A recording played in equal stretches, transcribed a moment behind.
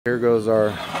Here goes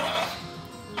our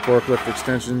forklift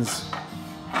extensions.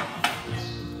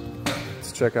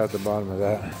 Let's check out the bottom of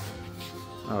that.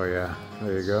 Oh yeah,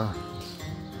 there you go.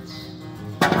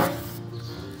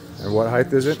 And what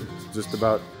height is it? Just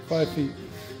about 5 feet.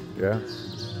 Yeah.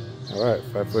 All right,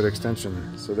 5-foot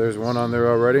extension. So there's one on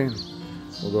there already.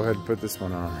 We'll go ahead and put this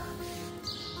one on.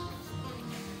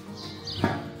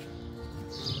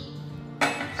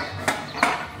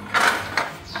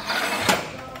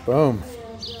 Boom.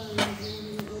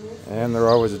 And they're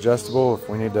always adjustable if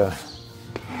we need to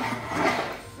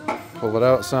pull it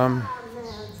out some,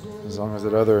 as long as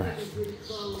that other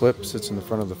clip sits in the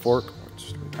front of the fork,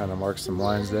 which kind of marks some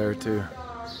lines there too.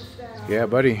 Yeah,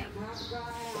 buddy.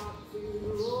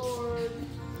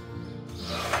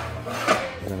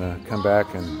 I'm gonna come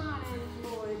back and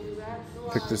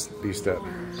pick this beast up.